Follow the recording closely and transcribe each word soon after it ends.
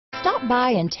Stop by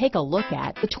and take a look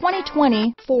at the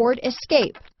 2020 Ford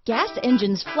Escape. Gas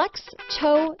engines flex,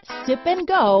 tow, sip and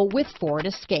go with Ford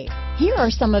Escape. Here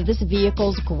are some of this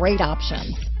vehicle's great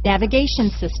options: navigation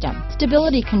system,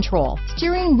 stability control,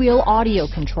 steering wheel audio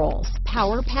controls,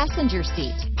 power passenger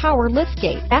seat, power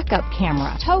liftgate, backup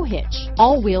camera, tow hitch,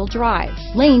 all-wheel drive,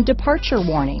 lane departure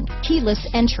warning, keyless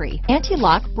entry,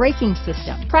 anti-lock braking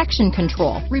system, traction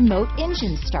control, remote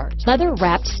engine start,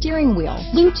 leather-wrapped steering wheel,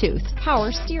 Bluetooth,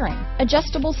 power steering,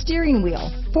 adjustable steering wheel,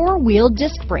 four-wheel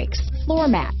disc brakes, floor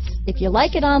mats. If you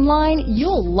like it online,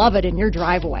 you'll love it in your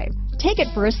driveway. Take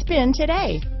it for a spin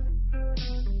today.